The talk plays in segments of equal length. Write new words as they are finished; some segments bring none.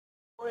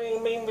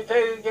Mean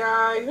potato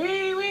guy.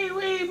 Wee, wee,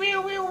 wee, wee,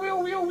 wee,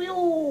 wee, wee,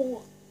 wee.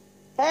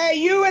 Hey,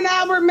 you and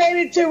Albert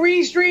made it to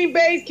Restream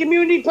Base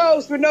Community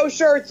Post with no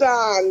shirts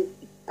on.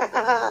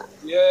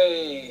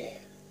 Yay.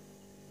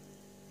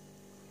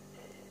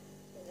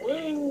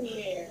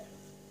 Yeah.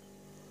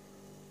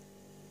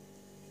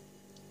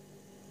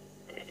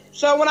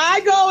 So when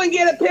I go and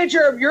get a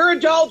picture of your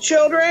adult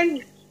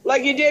children,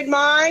 like you did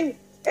mine,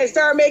 and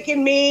start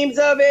making memes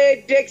of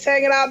it, dicks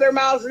hanging out of their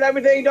mouths and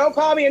everything, don't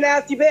call me a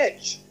nasty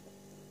bitch.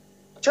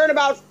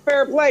 Turnabout's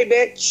fair play,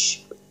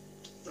 bitch.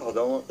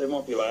 Oh, they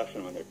won't be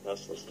laughing when their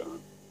Tesla's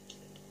gone.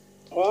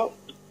 Well,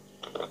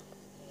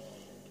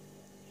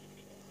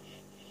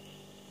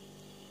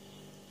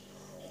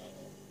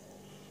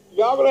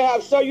 y'all gonna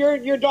have, so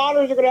your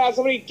daughters are gonna have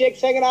so many dicks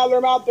hanging out of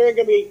their mouth, there ain't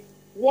gonna be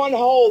one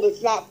hole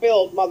that's not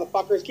filled,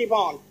 motherfuckers. Keep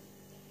on.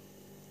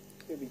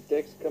 There's gonna be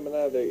dicks coming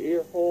out of their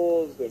ear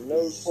holes, their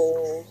nose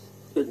holes,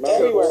 Their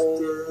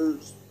everywhere.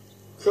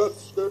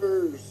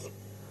 Custers.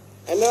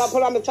 And then I'll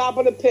put on the top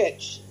of the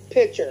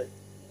picture,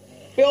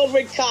 filled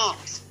with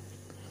cocks.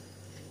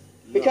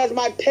 Because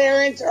my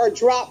parents are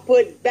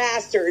drop-foot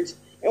bastards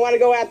and want to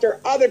go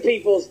after other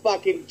people's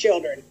fucking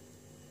children.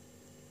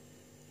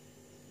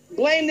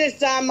 Blame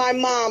this on my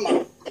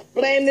mama.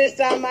 Blame this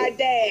on my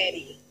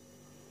daddy.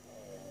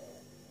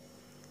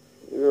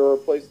 You're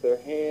gonna replace their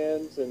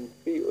hands and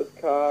feet with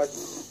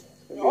cocks.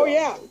 Oh,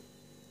 yeah.